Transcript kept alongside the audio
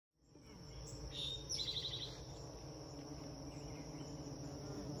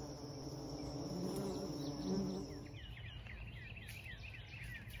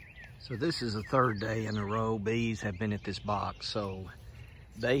So this is the third day in a row bees have been at this box. So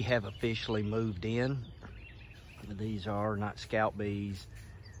they have officially moved in. These are not scout bees.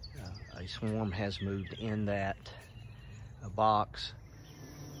 A swarm has moved in that box.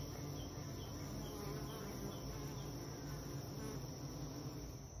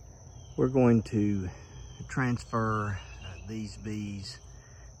 We're going to transfer these bees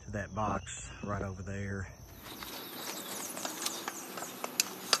to that box right over there.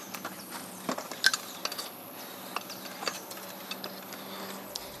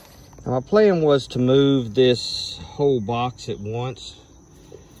 Now, my plan was to move this whole box at once.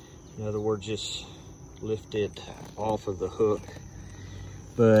 In other words, just lift it off of the hook.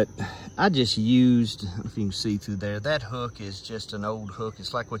 But I just used, I don't know if you can see through there, that hook is just an old hook.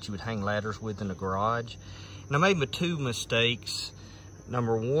 It's like what you would hang ladders with in the garage. And I made two mistakes.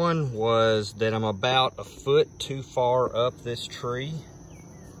 Number one was that I'm about a foot too far up this tree.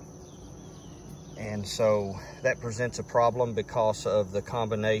 And so that presents a problem because of the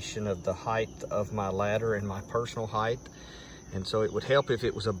combination of the height of my ladder and my personal height. And so it would help if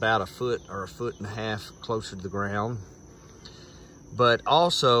it was about a foot or a foot and a half closer to the ground. But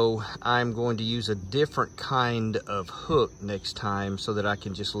also I'm going to use a different kind of hook next time so that I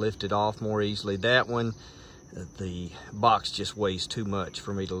can just lift it off more easily. That one, the box just weighs too much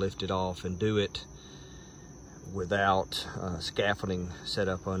for me to lift it off and do it without scaffolding set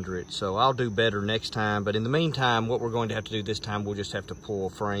up under it. So I'll do better next time. But in the meantime, what we're going to have to do this time, we'll just have to pull a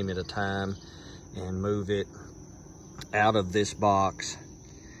frame at a time and move it out of this box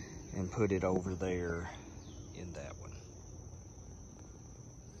and put it over there in that one.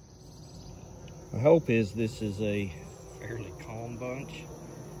 My hope is this is a fairly calm bunch.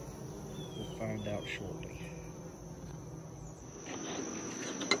 We'll find out shortly.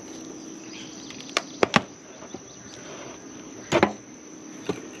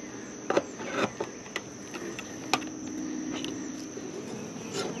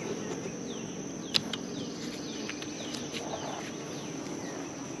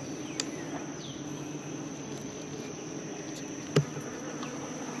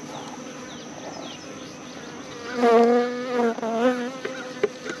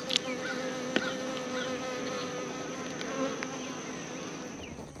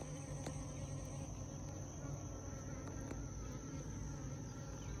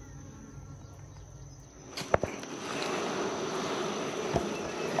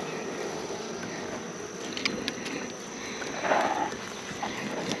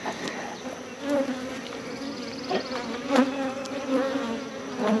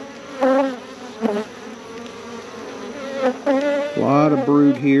 A lot of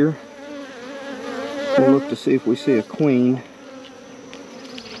brood here. We'll look to see if we see a queen.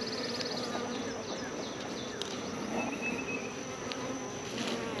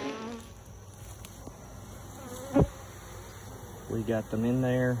 We got them in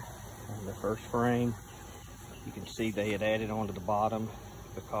there in the first frame. You can see they had added onto the bottom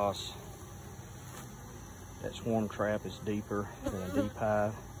because that swarm trap is deeper than a deep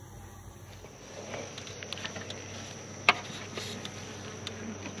hive.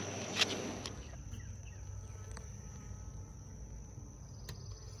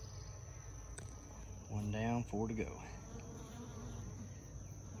 One down, 4 to go.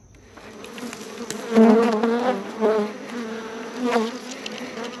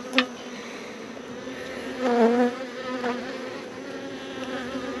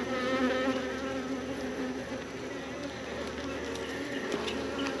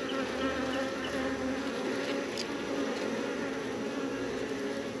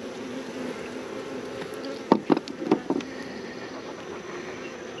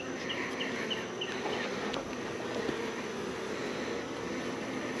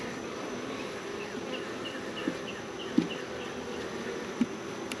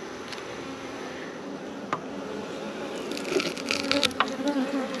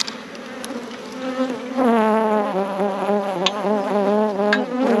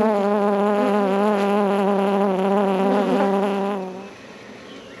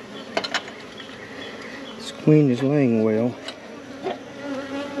 Queen is laying well.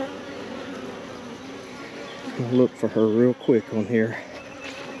 I'll look for her real quick on here.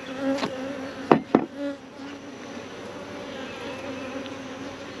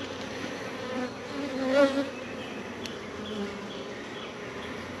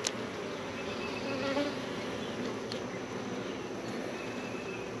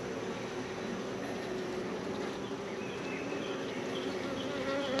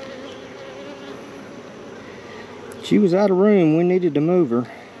 She was out of room. We needed to move her.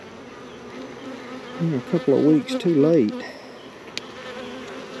 We're a couple of weeks too late.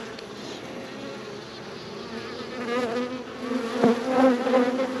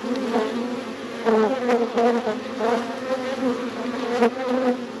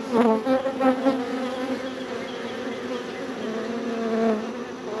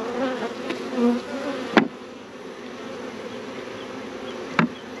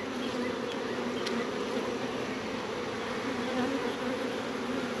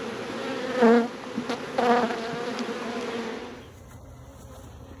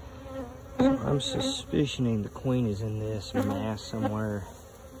 suspicioning the queen is in this mass somewhere.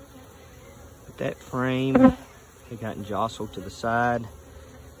 But that frame had gotten jostled to the side,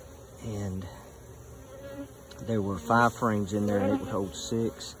 and there were 5 frames in there, and it would hold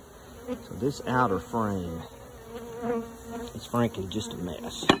 6. So this outer frame is frankly just a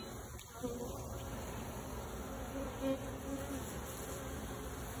mess.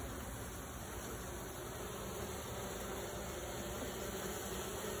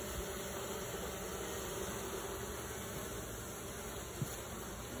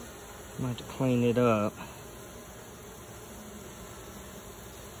 I'm going to have to clean it up.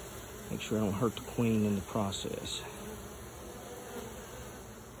 Make sure I don't hurt the queen in the process.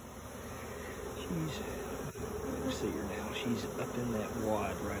 I can see her now. She's up in that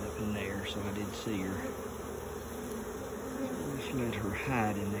wad right up in there, so I did see her. So just let her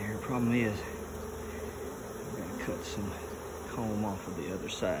hide in there. Problem is, I've got to cut some comb off of the other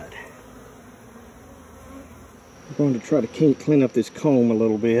side. I'm going to try to clean up this comb a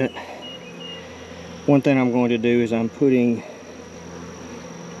little bit. One thing I'm going to do is I'm putting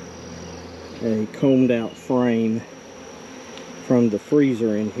a combed out frame from the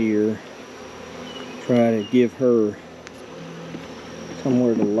freezer in here. Try to give her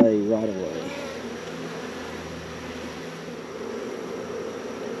somewhere to lay right away.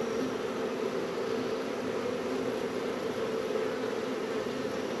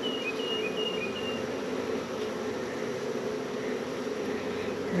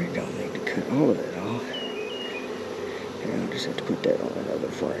 I don't need to cut all of that off. And I'll just have to put that on another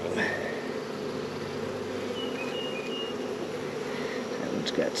frame. That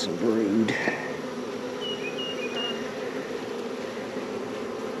one's got some brood.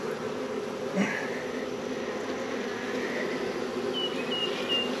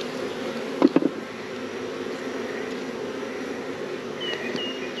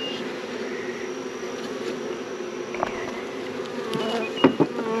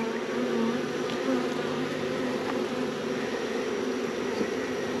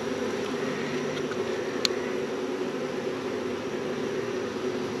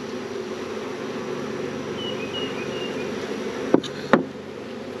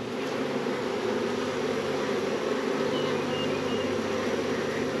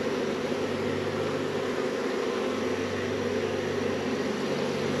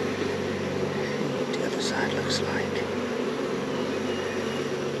 Side looks like.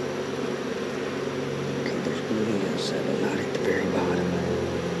 Okay, there's brood on the outside, but not at the very bottom.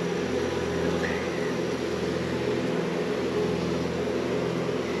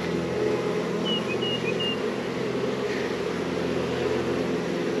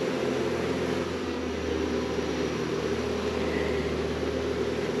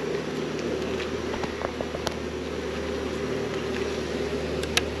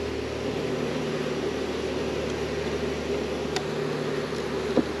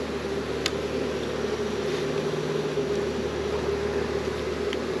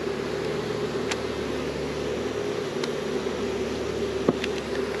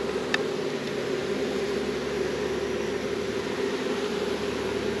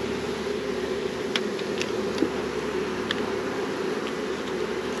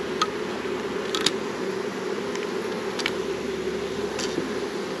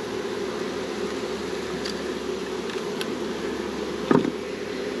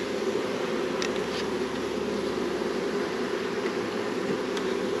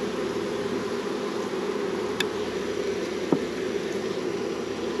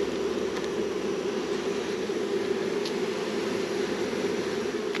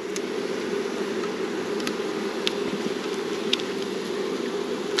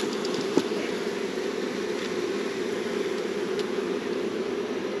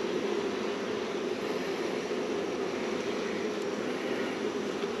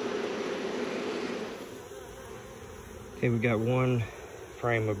 Okay, we got one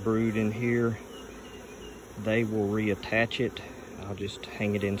frame of brood in here. They will reattach it. I'll just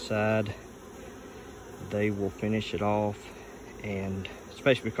hang it inside. They will finish it off, and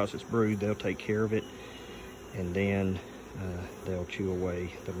especially because it's brood, they'll take care of it, and then they'll chew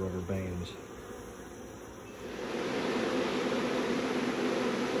away the rubber bands.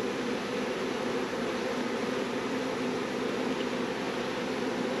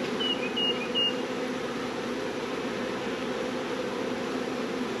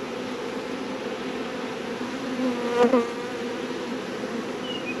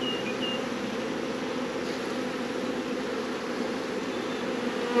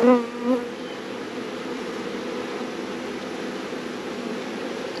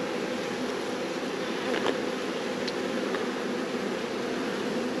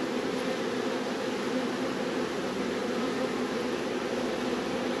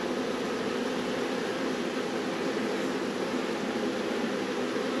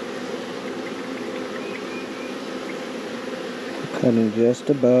 Cutting just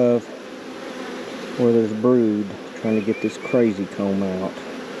above where there's brood, trying to get this crazy comb out.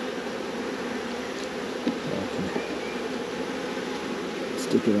 I can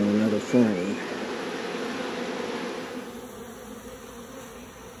stick it on another frame.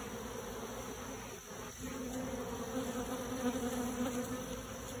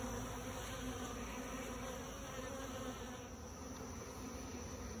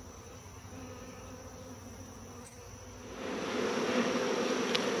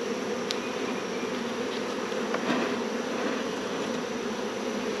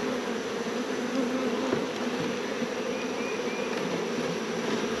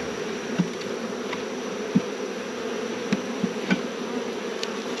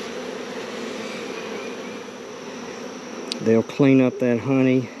 They'll clean up that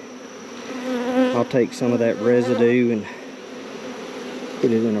honey. I'll take some of that residue and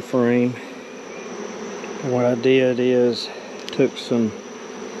put it in a frame. What I did is took some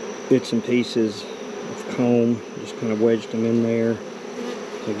bits and pieces of comb, just kind of wedged them in there.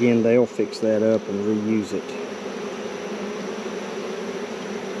 Again, they'll fix that up and reuse it.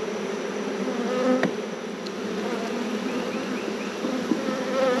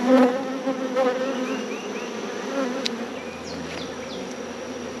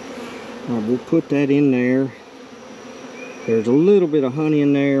 We'll put that in there. There's a little bit of honey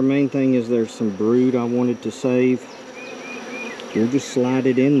in there. Main thing is there's some brood I wanted to save. We'll just slide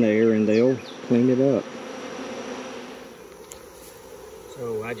it in there and they'll clean it up.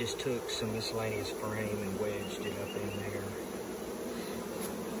 So I just took some miscellaneous frame and wedged it up in there.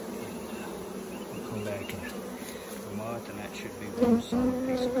 And I'll come back in a month and that should be one solid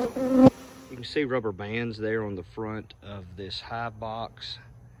piece of comb. You can see rubber bands there on the front of this hive box.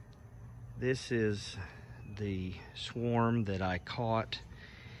 This is the swarm that I caught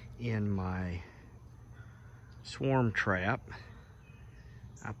in my swarm trap.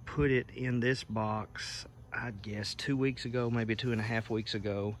 I put it in this box, I'd guess 2 weeks ago, maybe 2.5 weeks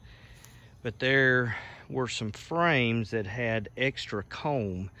ago. But there were some frames that had extra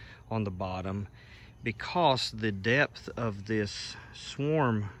comb on the bottom because the depth of this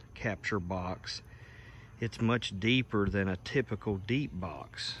swarm capture box, it's much deeper than a typical deep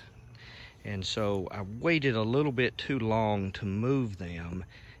box. And so I waited a little bit too long to move them.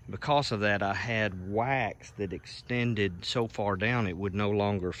 Because of that, I had wax that extended so far down it would no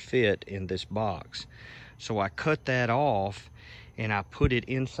longer fit in this box. So I cut that off and I put it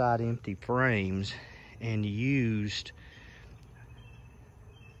inside empty frames and used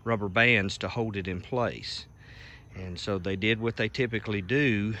rubber bands to hold it in place. And so they did what they typically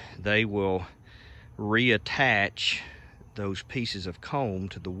do. They will reattach those pieces of comb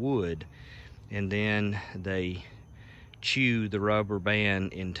to the wood, and then they chew the rubber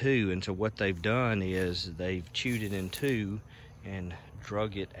band in two. And so what they've done is they've chewed it in two and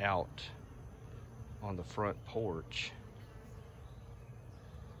drug it out on the front porch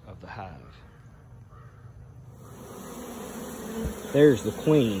of the hive. There's the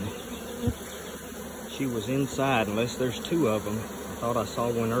queen. She was inside, unless there's two of them. I thought I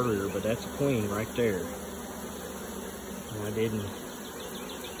saw one earlier, but that's a queen right there. And I didn't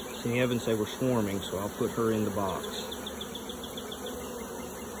see Evans, they were swarming, so I'll put her in the box.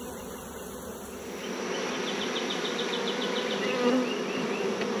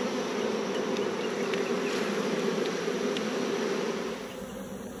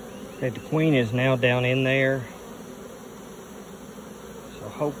 Okay, the queen is now down in there. So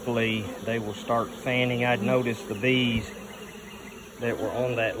hopefully they will start fanning. I'd noticed the bees that were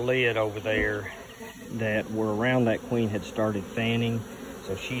on that lid over there that were around that queen had started fanning.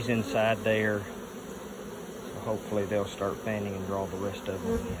 So she's inside there. So hopefully they'll start fanning and draw the rest of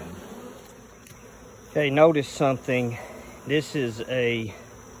them in. Okay, notice something. This is a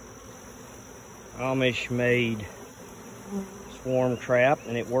Amish-made swarm trap,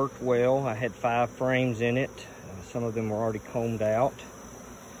 and it worked well. I had 5 frames in it. Some of them were already combed out.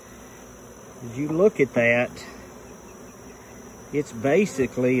 As you look at that, it's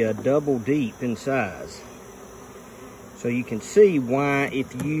basically a double deep in size. So you can see why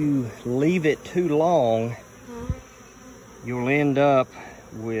if you leave it too long, you'll end up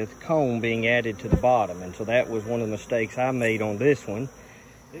with comb being added to the bottom. And so that was one of the mistakes I made on this one.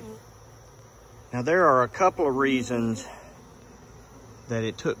 Now there are a couple of reasons that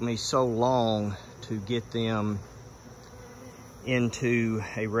it took me so long to get them into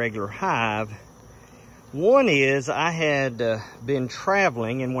a regular hive. One is I had been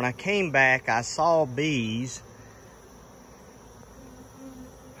traveling, and when I came back, I saw bees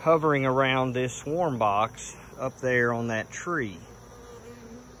hovering around this swarm box up there on that tree.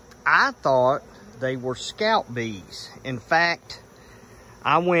 I thought they were scout bees. In fact,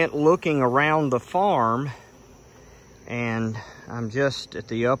 I went looking around the farm, and I'm just at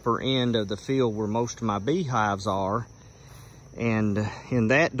the upper end of the field where most of my beehives are. And in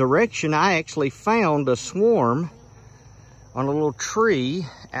that direction, I actually found a swarm on a little tree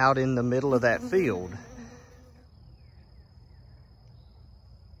out in the middle of that field.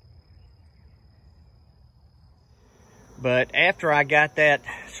 But after I got that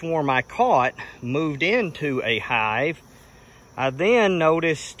swarm I caught moved into a hive, I then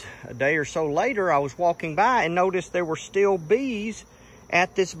noticed a day or so later, I was walking by and noticed there were still bees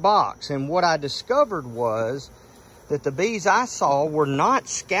at this box. And what I discovered was that the bees I saw were not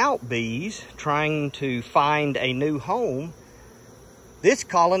scout bees trying to find a new home. This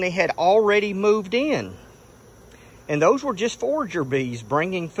colony had already moved in. And those were just forager bees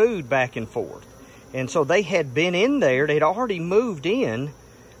bringing food back and forth. And so they had been in there, they'd already moved in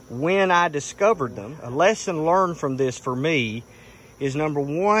when I discovered them. A lesson learned from this for me is, number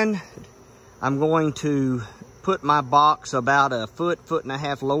one, I'm going to put my box about a foot and a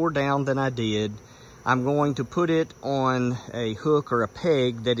half lower down than I did. I'm going to put it on a hook or a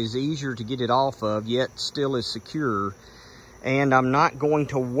peg that is easier to get it off of, yet still is secure. And I'm not going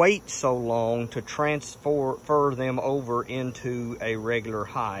to wait so long to transfer them over into a regular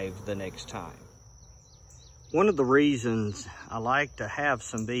hive the next time. One of the reasons I like to have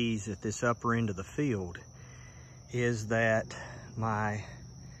some bees at this upper end of the field is that my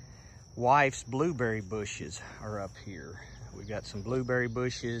wife's blueberry bushes are up here. We got some blueberry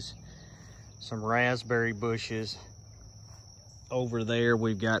bushes, some raspberry bushes. Over there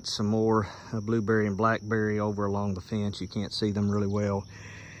we've got some more blueberry and blackberry over along the fence. You can't see them really well.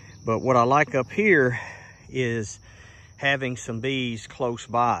 But what I like up here is having some bees close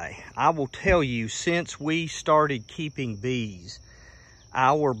by. I will tell you, since we started keeping bees,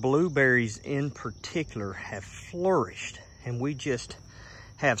 our blueberries in particular have flourished, and we just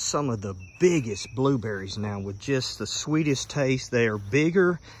have some of the biggest blueberries now with just the sweetest taste. They are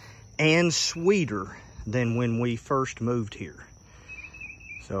bigger and sweeter than when we first moved here.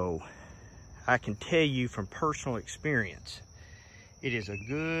 So I can tell you from personal experience, it is a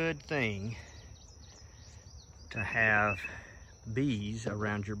good thing to have bees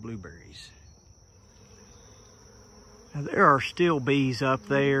around your blueberries. Now, there are still bees up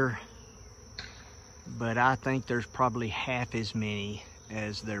there, but I think there's probably half as many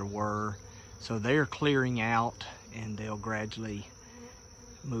as there were. So they're clearing out, and they'll gradually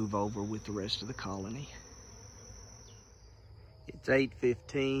move over with the rest of the colony. It's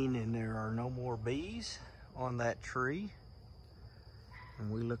 8:15 and there are no more bees on that tree.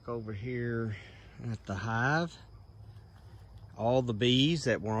 And we look over here at the hive. All the bees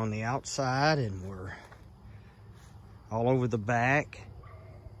that were on the outside and were all over the back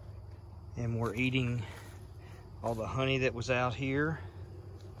and were eating all the honey that was out here,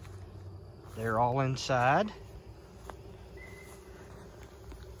 they're all inside.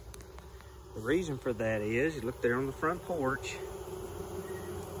 The reason for that is, you look there on the front porch,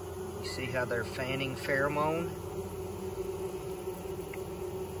 you see how they're fanning pheromone?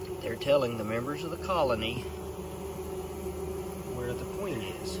 They're telling the members of the colony where the queen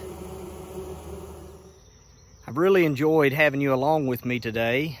is. I've really enjoyed having you along with me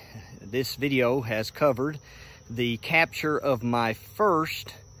today. This video has covered the capture of my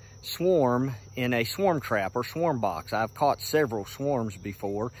first swarm in a swarm trap or swarm box. I've caught several swarms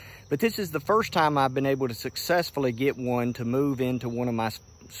before, but this is the first time I've been able to successfully get one to move into one of my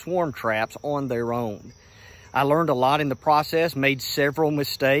swarm traps on their own. I learned a lot in the process, made several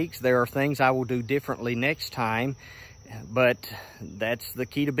mistakes. There are things I will do differently next time, but that's the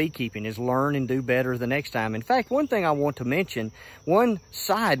key to beekeeping, is learn and do better the next time. In fact, one thing I want to mention, one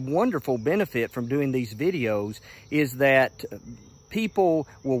wonderful benefit from doing these videos is that people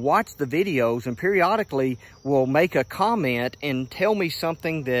will watch the videos and periodically will make a comment and tell me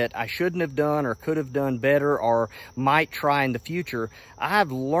something that I shouldn't have done or could have done better or might try in the future. I've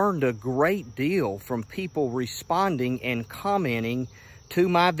learned a great deal from people responding and commenting to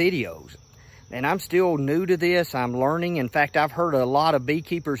my videos. And I'm still new to this. I'm learning. In fact, I've heard a lot of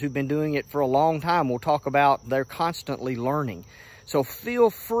beekeepers who've been doing it for a long time will talk about they're constantly learning. So feel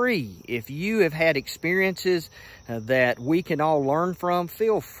free, if you have had experiences that we can all learn from,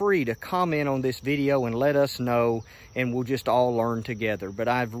 feel free to comment on this video and let us know, and we'll just all learn together. But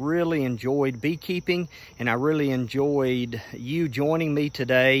I've really enjoyed beekeeping, and I really enjoyed you joining me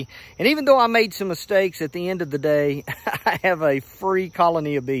today. And even though I made some mistakes, at the end of the day, I have a free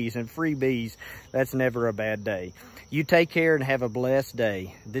colony of bees, and free bees, that's never a bad day. You take care and have a blessed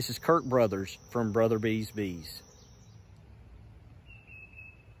day. This is Kirk Brothers from Brother Bees Bees.